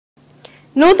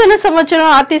నూతన సంవత్సరం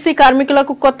ఆర్టీసీ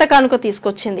కార్మికులకు కొత్త కానుక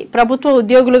తీసుకొచ్చింది. ప్రభుత్వ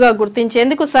ఉద్యోగులుగా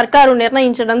గుర్తించేందుకు సర్కారు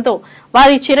నిర్ణయించడంతో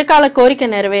వారి చిరకాల కోరిక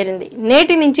నెరవేరింది.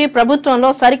 నేటి నుంచి ప్రభుత్వంలో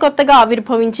సరికొత్తగా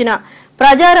ఆవిర్భవించిన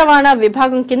ప్రజా రవాణా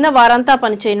విభాగం కింద వారంతా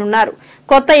పనిచేయనున్నారు.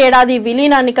 కొత్త ఏడాది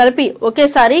విలీనాన్ని కలిపి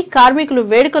ఒకేసారి కార్మికులు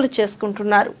వేడుకలు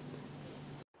చేసుకుంటున్నారు.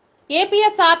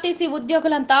 ఏపీఎస్ ఆర్టీసీ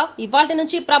ఉద్యోగులంతా ఇవాల్టి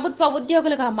నుంచి ప్రభుత్వ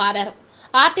ఉద్యోగులుగా మారారు.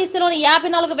 ఆర్టీసీలోని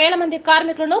 54,000 మంది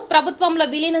కార్మికులను ప్రభుత్వంలో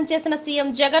విలీనం చేసిన సీఎం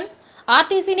జగన్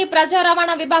ఆర్టీసీని ప్రజా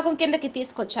రవాణా విభాగం కిందకి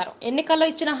తీసుకొచ్చారు. ఎన్నికల్లో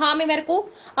ఇచ్చిన హామీ మేరకు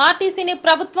ఆర్టీసీని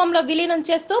ప్రభుత్వంలో విలీనం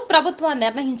చేస్తూ ప్రభుత్వం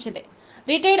నిర్ణయించింది.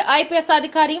 రిటైర్డ్ ఐపీఎస్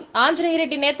అధికారి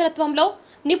ఆంజనేయరెడ్డి నేతృత్వంలో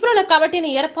నిపుణుల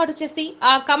కమిటీని ఏర్పాటు చేసి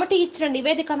ఆ కమిటీ ఇచ్చిన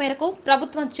నివేదిక మేరకు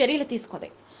ప్రభుత్వం చర్యలు తీసుకుంది.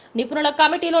 నిపుణుల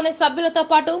కమిటీలోని సభ్యులతో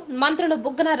పాటు మంత్రులు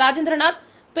బుగ్గన రాజేంద్రనాథ్,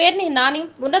 పేర్ని నాని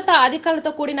ఉన్నత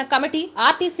అధికారులతో కూడిన కమిటీ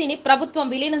ఆర్టీసీని ప్రభుత్వం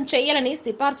విలీనం చేయాలని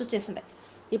సిఫార్సు చేసింది.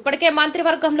 ఇప్పటికే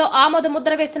మంత్రివర్గంలో ఆమోద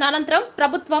ముద్ర వేసిన అనంతరం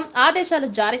ప్రభుత్వం ఆదేశాలు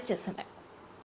జారీ చేసింది.